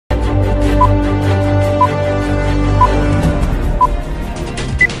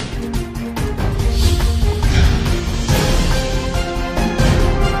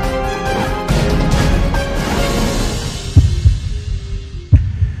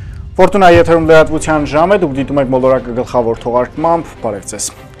Fortuna եթերում լրատվության ժամ է, դուք դիտում եք Մոլորակը գլխավոր թողարկմամբ, բարև ձեզ։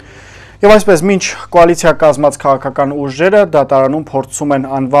 Եվ այսպես մինչ կոալիցիա կազմած քաղաքական ուժերը դատարանում փորձում են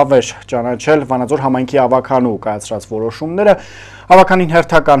անվավեր ճանաչել Վանաձոր համայնքի ավականու կայացրած որոշումները, ավականին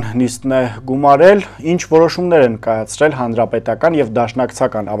հերթական նիստն է գումարել, ինչ որոշումներ են կայացրել հանրապետական եւ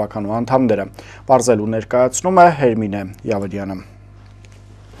դաշնակցական ավականու անդամները։ Պարզելու ներկայացնում է Հերմինե Յավրյանը։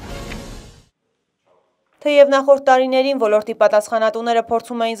 Թեև նախորդ տարիներին ոլորտի պատասխանատուները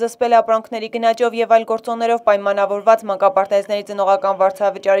փորձում էին զսպել ապրանքների գնաճով եւ այլ գործոններով պայմանավորված մանկապարտեզների ծնողական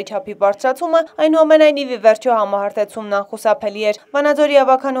վարձավճարի չափի բարձրացումը, այնուամենայնիվ ի վերջո համահարթեցումն անխուսափելի էր։ Վանաձորի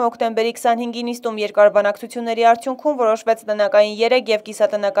ավականու հոկտեմբերի 25-ի նիստում երկար բանակցությունների արդյունքում որոշվեց տնակային 3 եւ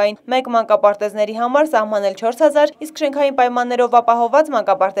կիսատնակային 1 մանկապարտեզների համար սահմանել 4000, իսկ շենքային պայմաններով ապահովված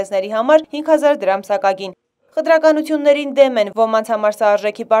մանկապարտեզների համար 5000 դրամ սակագին։ Խտրականություններին դեմ են, ոմանց համար սա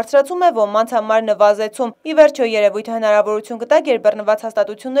արժեքի բարձրացում է, ոմանց համար նվազեցում։ Ի վերջո երևույթը հնարավորություն կտա գերբեռնված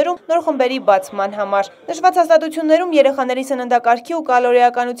հաստատություններում նոր խմբերի բացման համար։ Նշված հաստատություններում երեխաների սննդակարգի ու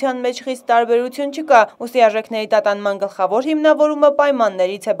կալորիականության մեջ խիստ տարբերություն չկա, ուստի արժեքների տատանման գլխավոր հիմնավորումը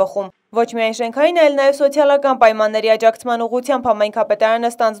պայմաններից է բխում։ Ոչ միայն շենքային, այլ նաև սոցիալական պայմանների աջակցման ուղղությամբ համայնքապետարանը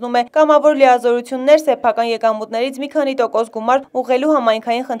ստանձնում է կամավոր լիազորություններ սեփական եկամուտներից մի քանի տոկոս գումար ուղղելու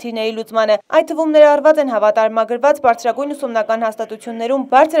համայնքային խնդիրների լուծմանը։ Այդ թվում ներառված են հավատարմագրված բարձրագույն ուսումնական հաստատություններում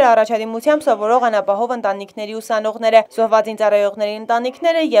բարձր առաջադիմությամբ սովորող անապահով ընտանիքների ուսանողները, զոհված ծառայողների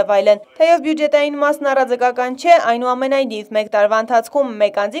ընտանիքները եւ այլն։ Թեև բյուջետային մասն առաձգական չէ, այնուամենայնիվ մեկ տարվա ընթացքում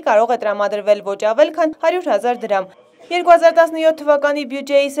մեկ անձի կարող է տրամադրվել ոչ ավել քան 100,000 դրամ։ 2017 թվականի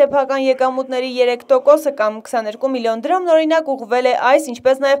բյուջեի սեփական եկամուտների 3% կամ 22 միլիոն դրամն օրինակ ուղղվել է այս,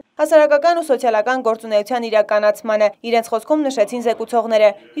 ինչպես նաև հասարակական ու սոցիալական գործունեության իրականացմանը, իրենց խոսքում նշեցին զեկուցողները,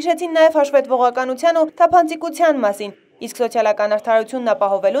 հիշեցին նաև հաշվետվողականության ու թափանցիկության մասին, իսկ սոցիալական արդարությունն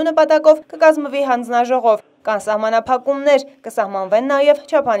ապահովելու նպատակով կկազմվի հանձնաժողով, կան սահմանափակումներ, կսահմանվեն նաև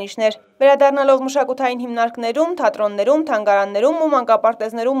չափանիշներ։ Վերադառնալով մշակութային հիմնարկներում, թատրոններում, թանգարաններում ու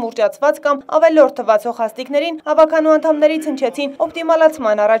մանկապարտեզներում մուրճացված կամ ավելորդ թվացող հաստիկներին ավականու անդամներից հնչեցին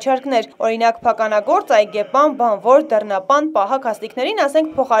օպտիմալացման առաջարկներ, օրինակ փականագործ, այգեպան, բանվոր, դռնապան, պահակ հաստիկներին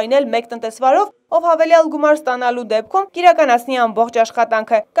ասենք փոխարինել մեկ տնտեսվարով, ով հավելյալ գումար ստանալու դեպքում կիրականացնի ամբողջ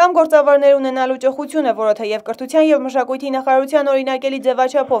աշխատանքը, կամ գործավարներ ունենալու ճոխությունը, որը թեև կրթության եւ մշակույթի նախարարության օրինակելի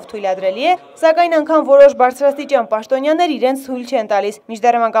ձևաչափով թույլատրելի է, սակայն անգամ որոշ բարձրաստիճան պաշտոնյաներ իրենց թույլ չեն տալիս,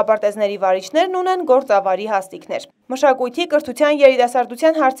 մինչդեռ մանկապարտեզների վարիչներն ունեն գործավարի հաստիկներ։ Մշակույթի, կրթության,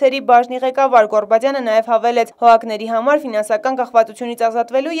 երիտասարդության հարցերի բաժնի ղեկավար Գորբադյանը նաև հավելեց, հողակների համար ֆինանսական կախվածությունից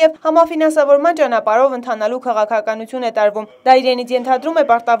ազատվելու եւ համաֆինանսավորման ճանապարհով ընթանալու քաղաքականություն է տարվում։ Դա իրենից ենթադրում է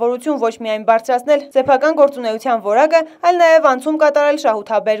պարտավորություն ոչ միայն բարձրացնել սեփական գործունեության որակը, այլ նաև անցում կատարել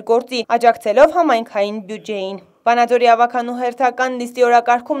շահութաբեր գործի, աջակցելով համայնքային բյուջեին։ Վանաձորի ավականու հերթական նիստի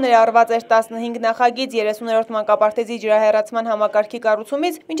օրակարգում ներառված էր 15 նախագիծ 30-րդ մանկապարտեզի ջրահեռացման համակարգի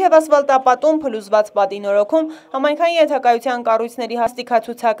կառուցումից մինչև ասֆալտապատում, փլուզված պատի նորոգում, համայնքային ենթակայության կառույցների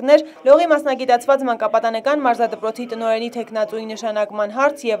հաստիկացուցակներ, լողի մասնագիտացված մանկապատանեկան մարզադպրոցի տնօրենի թեկնածուի նշանակման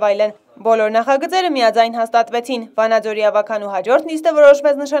հարց եւ այլն։ Բոլոր նախագծերը միաձայն հաստատվեցին։ Վանաձորի ավականու հաջորդ նիստը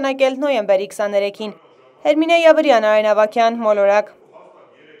որոշվեց նշանակել նոյեմբերի 23-ին։ Հերմինե Յավրյան, Մոլորակ։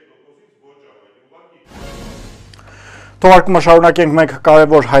 Թողարկումը շարունակենք մեկ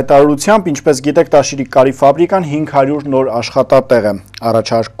կարևոր հայտարարությամբ, ինչպես գիտեք, Տաշիրի կարի ֆաբրիկան 500 նոր աշխատատեղ է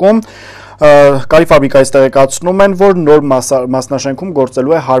առաջարկում։ Կարի ֆաբրիկայից տեղեկացնում են, որ նոր մասնաշենքում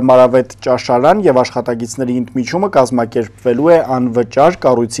գործելու է հարմարավետ ճաշարան եւ աշխատագիցների ընդմիջումը կազմակերպվելու է անվճար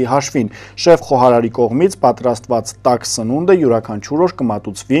կառույցի հաշվին։ Շեֆ խոհարարի կողմից պատրաստված տաք սնունդը յուրաքանչյուր օր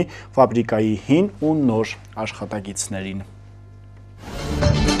կմատուցվի ֆաբրիկայի հին ու նոր աշխատագիցներին։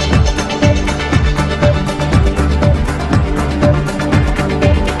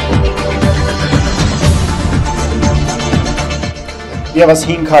 Եվս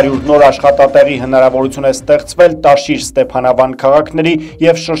 500 նոր աշխատատեղի հնարավորություն է ստեղծվել Տաշիր, Ստեփանավան քաղաքների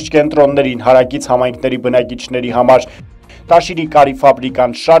և շրջկենտրոններին հարակից համայնքների բնակիչների համար։ Տաշիրի կարի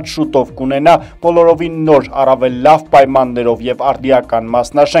ֆաբրիկան շատ շուտով կունենա բոլորովին նոր, առավել լավ պայմաններով եւ արդիական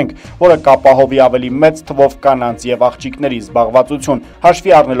մասնաշենք, որը կապահովի ավելի մեծ թվով կանանց եւ աղջիկների զբաղվածություն,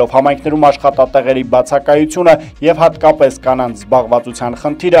 հաշվի առնելով համայնքներում աշխատատեղերի բացակայությունը եւ հատկապես կանանց զբաղվածության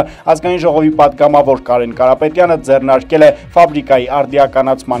խնդիրը, ազգային ժողովի պատգամավոր Կարեն Կարապետյանը ձեռնարկել է ֆաբրիկայի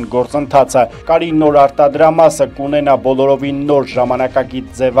արդիականացման գործընթացը։ Կարի նոր արտադրամասը կունենա բոլորովին նոր ժամանակակից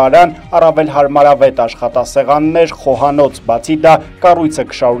ձևարան, առավել հարմարավետ աշխատասեղաններ, խոհանոց, բացի դա կառույցը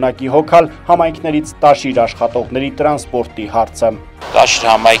կշարունակի հոգալ համայնքներից Տաշիր աշխատողների տրանսպորտի հարցը։ Տաշիր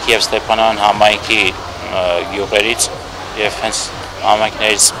համայնքի եւ Ստեփանավան համայնքի յուղերից եւ հենց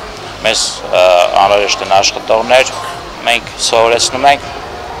համայնքներից մեզ անհրաժեշտ են աշխատողներ, մենք սովորեցնում ենք,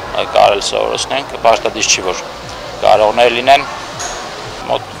 կարել սովորեցնենք, պարտադիր չի որ կարողներ լինեն,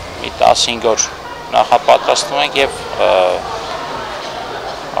 մոտ մի 15 օր նախապատրաստում ենք եւ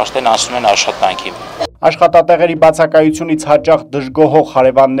արդեն անցնում են աշխատանքի։ Աշխատատեղերի բացակայությունից հաճախ դժգոհող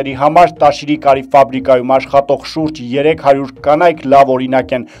հարևանների համար Տաշիրի կարի ֆաբրիկայում աշխատող շուրջ 300 կանայք լավ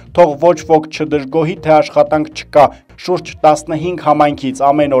օրինակ են, թող ոչ ոք չդժգոհի, թե աշխատանք չկա, շուրջ 15 համայնքից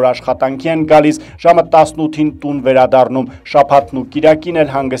ամեն օր աշխատանքի են գալիս, ժամը 18-ին տուն վերադառնում, շաբաթն ու կիրակին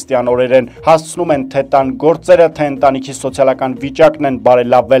էլ հանգստյան օրեր են, հասցնում են թե տան գործերը, թե ընտանիքի սոցիալական վիճակն են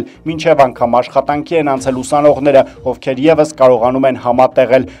բարելավվել, մինչև անգամ աշխատանքի են անցել ուսանողները, ովքեր եւս կարողանում են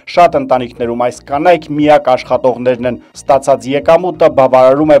համատեղել, շատ ընտանիքներում այս կանայք միակ աշխատողներն են, ստացած եկամուտը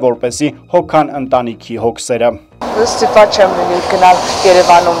բավարարում է, որպեսզի հոգան ընտանիքի հոգսերը։ Ստիպված չեմ լինի գնալ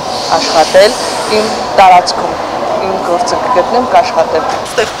Երևանում աշխատել, իմ տարածքում իմ գործը կգտնեմ կաշխատեմ։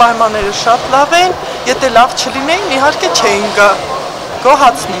 Այստեղ պայմանները շատ լավ են, եթե լավ չլինեին, իհարկե չէին գա,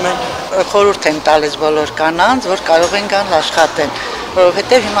 գոհացնում են։ Խորհուրդ եմ տալիս բոլոր կանանց, որ կարող են գալ աշխատեն,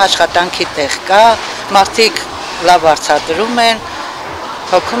 որովհետև հիմա աշխատանքի տեղ կա, մարդիկ լավ արձադրում են,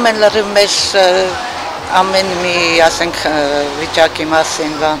 հոգում են լրիվ մեր ամեն մի, ասենք, վիճակի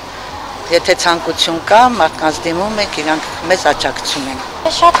մասին, եթե ցանկություն կա, մարդկանց դիմում ենք, իրանք մեզ աջակցում են։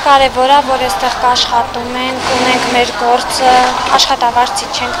 Շատ կարևոր է, որ այստեղ կաշխատում ենք, ունենք մեր գործը, աշխատավարձի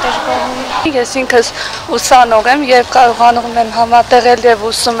չենք դժգոհում։ Ես ինքս ուսանող եմ եւ կարողանում եմ համատեղել եւ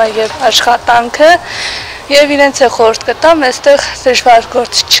ուսումը եւ աշխատանքը եւ իրենց է խորհուրդ կտամ, այստեղ դժվար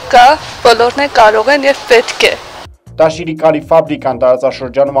գործ չկա, բոլորն է կարող են եւ պետք է։ Տաշիրի կարի ֆաբրիկան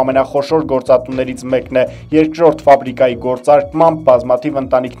տարածաշրջանում ամենախոշոր գործատուներից մեկն է, երկրորդ ֆաբրիկայի գործարկմամբ բազմաթիվ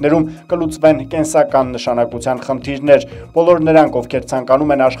ընտանիքներում կլուծվեն կենսական նշանակության խնդիրներ, բոլոր նրանք, ովքեր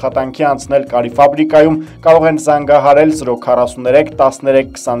ցանկանում են աշխատանքի անցնել կարի ֆաբրիկայում, կարող են զանգահարել 043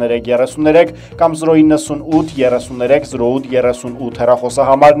 13 23 33 կամ 098 33 08 38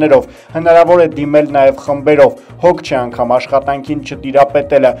 հեռախոսահամարներով, հնարավոր է դիմել նաև խմբերով, հոգ չէ անգամ աշխատանքին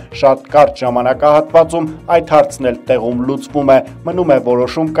չտիրապետելը, շատ կարճ ժամանակահատվածում այդ հարցն էլ տեղում լուծվում է, մնում է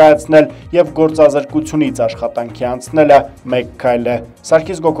որոշում կայացնել և գործազրկությունից աշխատանքի անցնելը մեկ քայլ է։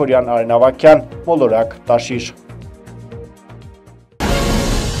 Սարգիս Գոքորյան, Արեն Ավագյան, Մոլորակ, Տաշիր։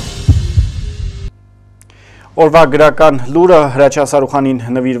 Օրվա գրական լուրը Հրաչյա Սարուխանին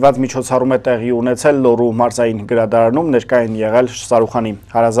նվիրված միջոցառում է տեղի ունեցել Լոռու մարզային գրադարանում, ներկա են եղել Սարուխանի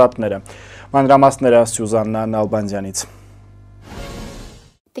հարազատները։ Մանրամասները Սյուզաննա Նալբանդյանից։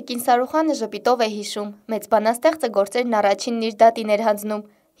 Տիկին Սարուխանը ժպիտով է հիշում, մեծ բանաստեղծը գործերն առաջինն իր դատին էր հանձնում,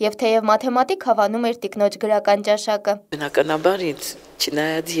 և թեև մաթեմատիկ հավանում էր տիկնոջ գրական ճաշակը։ Բնականաբար ինձ,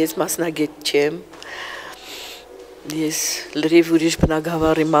 չնայած ես մասնագետ չեմ, ես լրիվ ուրիշ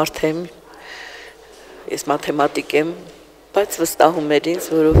բնագավառի մարդ եմ, ես մաթեմատիկ եմ, բայց վստահում էր ինձ,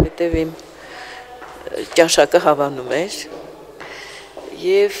 որովհետև իմ ճաշակը հավանում էր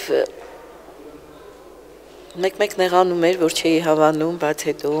և մեկ-մեկ նեղանում էր, որ չէի հավանում, բայց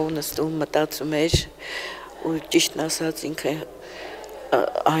հետո նստում մտածում էր ու ճիշտն ասած ինքը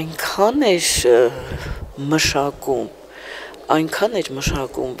այնքան էր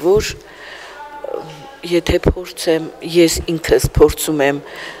մշակում, որ եթե փորձեմ, ես ինքս փորձում եմ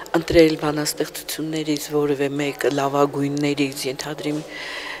ընտրել բանաստեղծություններից որևէ մեկը լավագույններից, ենթադրեմ,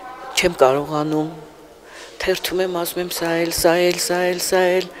 չեմ կարողանում, թերթում եմ, ասում եմ սա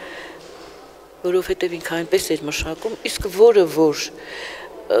էլ, որովհետև ինքը այնպես էր մշակում, իսկ որը որ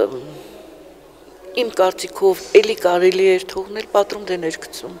իմ կարծիքով էլի կարելի էր թողնել, պատրում դեներ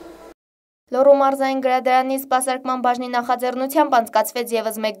գցում։ Լոռու մարզային գրադարանի սպասարկման բաժնի նախաձեռնությամբ անցկացվեց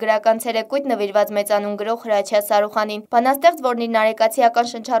ևս մեկ գրական ցերեկույթ նվիրված մեծանուն գրող Հրաչյա Սարուխանին, բանաստեղծ, որն իր նարեկացիական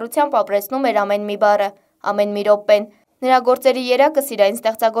շնչառությամբ ապրեցնում էր ամեն մի բառը, ամեն մի րոպեն։ Նրա գործերի երակը սիրային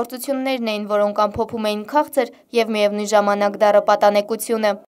ստեղծագործություններն էին, որոնք ամփոփում էին քաղցր և միևնույն ժամանակ դառը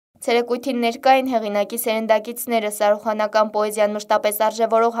պատանեկությունը։ Ցերեկույթին ներկա էին հեղինակի սերնդակիցները, սարուխանական պոեզիան մշտապես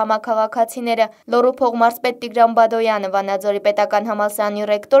արժևորող համաքաղաքացիները, Լոռու փողմարզպետ Տիգրան Բադոյանը, Վանաձորի պետական համալսարանի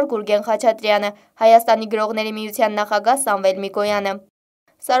ռեկտոր Գուրգեն Խաչատրյանը, Հայաստանի գրողների միության նախագահ Սամվել Միկոյանը։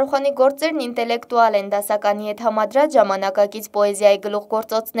 Սարուխանի գործերն ինտելեկտուալ են, դասականի հետ համադրած ժամանակակից պոեզիայի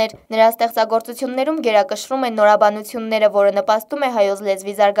գլուխգործոցներ։ Նրա ստեղծագործություններում գերակշռում են նորաբանությունները, որը նպաստում է հայոց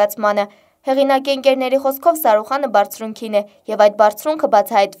լեզվի զարգացմանը։ Հեղինակի ընկերների խոսքով Սարուխանը բարձրունքին է, և այդ բարձրունքը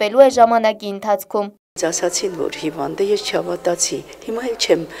բացահայտվելու է ժամանակի ընթացքում։ Ասացին, որ հիվանդ է, ես չհավատացի, հիմա էլ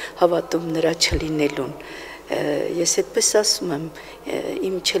չեմ հավատում նրա չլինելուն։ Ես այդպես ասում եմ,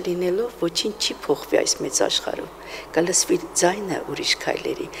 իմ չլինելով ոչինչ չի փոխվի այս մեծ աշխարհում, կլսվի ձայնը ուրիշ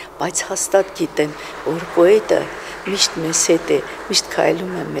քայլերի, բայց հաստատ գիտեմ, որ պոետը միշտ մեզ հետ է, միշտ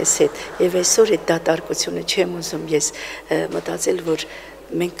քայլում է մեզ հետ, եւ այսօր այդ դատարկությունը չեմ ուզում ես մտածել, որ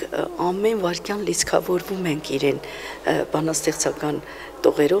մենք ամեն վարքյան լիցքավորվում ենք իրեն բանաստեղծական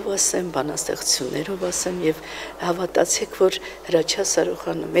տողերով ասեմ, բանաստեղծություններով ասեմ եւ հավատացեք, որ Հրաչյա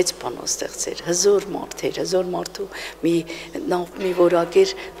Սարուխյանը մեծ բանաստեղծ էր, հզոր մարդ էր, հզոր մարդու մի որակ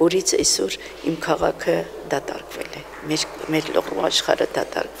էր, որից այսօր իմ քաղաքը դատարկվել է, մեր լոռու աշխարհը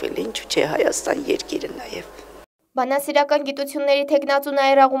դատարկվել է, ինչու՞ չէ Հայաստան երկիրը նաեւ։ Բանասիրական գիտությունների թեկնածու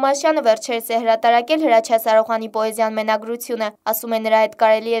Նաիրա Ղումաշյանը վերջերս է հրատարակել Հրաչյա Սարուխյանի պոեզիան մենագրությունը, ասում է նրա հետ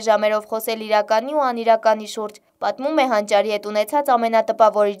կարելի է ժամերով խոսել իրականի ու անիրականի շուրջ, պատմում է հանճարի հետ ունեցած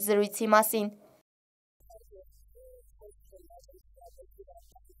ամենատպավորիչ զրույցի մասին։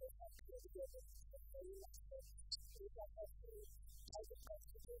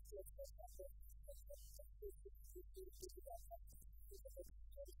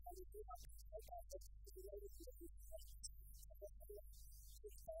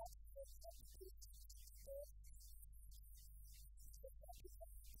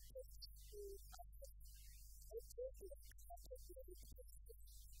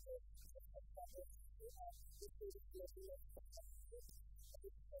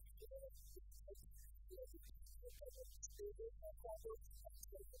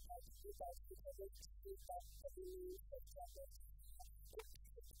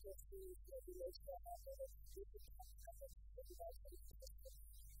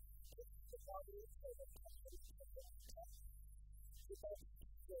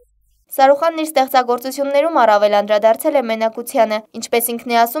 Սարուխյանն իր ստեղծագործություններում առավել անդրադարձել է մենակությանը, ինչպես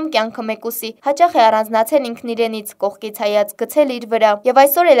ինքն է ասում, կյանքը մեկուսի, հաճախ է առանձնացել ինքն իրենից, կողքից հայացք գցել իր վրա, եւ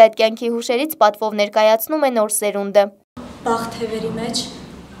այսօր էլ այդ կյանքի հուշերից պատվով ներկայացնում է նոր սերունդը։ Բաղ թևերի մեջ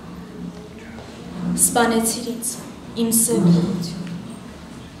սպանեցիր ինձ, իմ սև լռություն,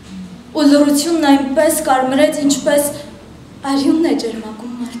 ու լռությունն այնպես կարմրեց, ինչպես արյունն է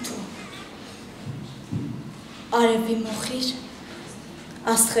ջերմագում մարդու, արևի մոխիր,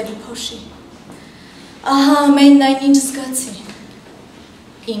 աստղերի փոշի, ահա ամենն այն ինչ զգացի,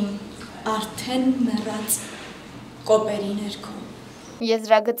 իմ արդեն մեռած կոպերի ներքո։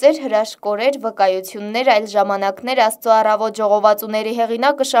 Եզրագծեր, հրաշքորեր, վկայություններ, այլ ժամանակներ Աստծո առավոտ ժողովածուների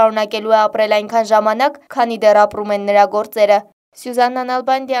հեղինակը շարունակելու է ապրել այնքան ժամանակ, քանի դեռ ապրում են նրա գործերը։ Սյուզաննա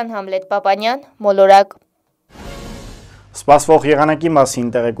Նալբանդյան, Համլետ Պապանյան, Մոլորակ։ Սպասվող եղանակի մասին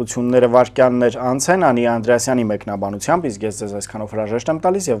տեղեկությունները վայրկյաններ անց են Անի Անդրեասյանի մեկնաբանությամբ, իսկ ես ձեզ այսքանով հրաժեշտ եմ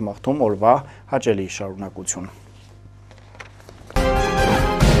տալիս եւ մաղթում օրվա հաճելի շարունակություն։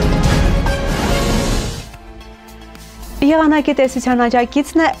 Եղանակի տեսության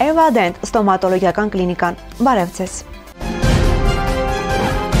աջակիցն է Էվադենտ ստոմատոլոգիական կլինիկան։ Բարև ձեզ։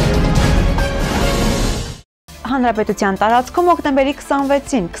 Հանրապետության տարածքում հոկտեմբերի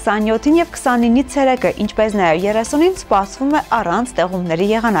 26-ին, 27-ին և 29-ի ցերեկը, ինչպես նաև 30-ին սպասվում է առանց տեղումների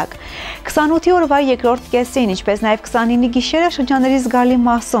եղանակ։ 28-ի օրվա երկրորդ կեսին, ինչպես նաև 29-ի գիշերը շրջանների զգալի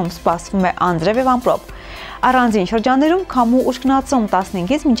մասում սպասվում է անձրև և ամպրոպ։ Առանձին շրջաններում քամու ուժգնացում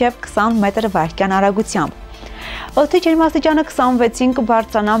 15-ից մինչև 20 մետր վայրկյան արագությամբ։ Օդի ջերմաստիճանը 26-ին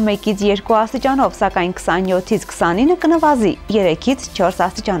կբարձրանա 1-ից 2 աստիճանով, սակայն 27-ից 29-ը կնվազի 3-ից 4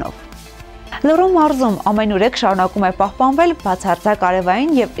 աստիճանով։ Լոռու մարզում ամենուրեք շարունակում է պահպանվել բացարձակ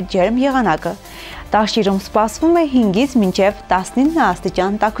արևային և ջերմ եղանակը։ Տաշիրում սպասվում է 5-ից մինչև 19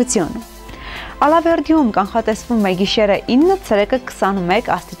 աստիճան տաքություն։ Ալավերդիում կանխատեսվում է գիշերը 9, ցերեկը 21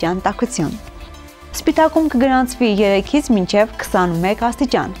 աստիճան տաքություն։ Սպիտակում կգրանցվի 3-ից մինչև 21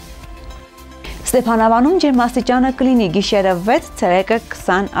 աստիճան։ Ստեփանավանում ջերմաստիճանը կլինի գիշերը 6, ցերեկը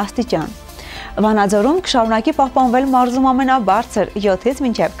 20 աստիճան։ Վանաձորում կշարունակի պահպանվել մարզում ամենաբարձր 7-ից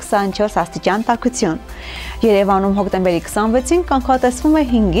մինչև 24 աստիճան տաքություն։ Երևանում հոկտեմբերի 26-ին կանխատեսվում է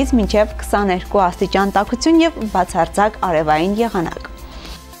 5-ից մինչև 22 աստիճան տաքություն և բացարձակ արևային եղանակ։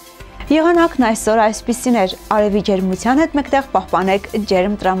 Եղանակն այսօր այսպիսին էր, արևի ջերմության հետ մեկտեղ պահպանեք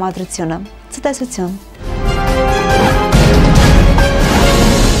ջերմ տրամադրությունը։ Ցտեսություն։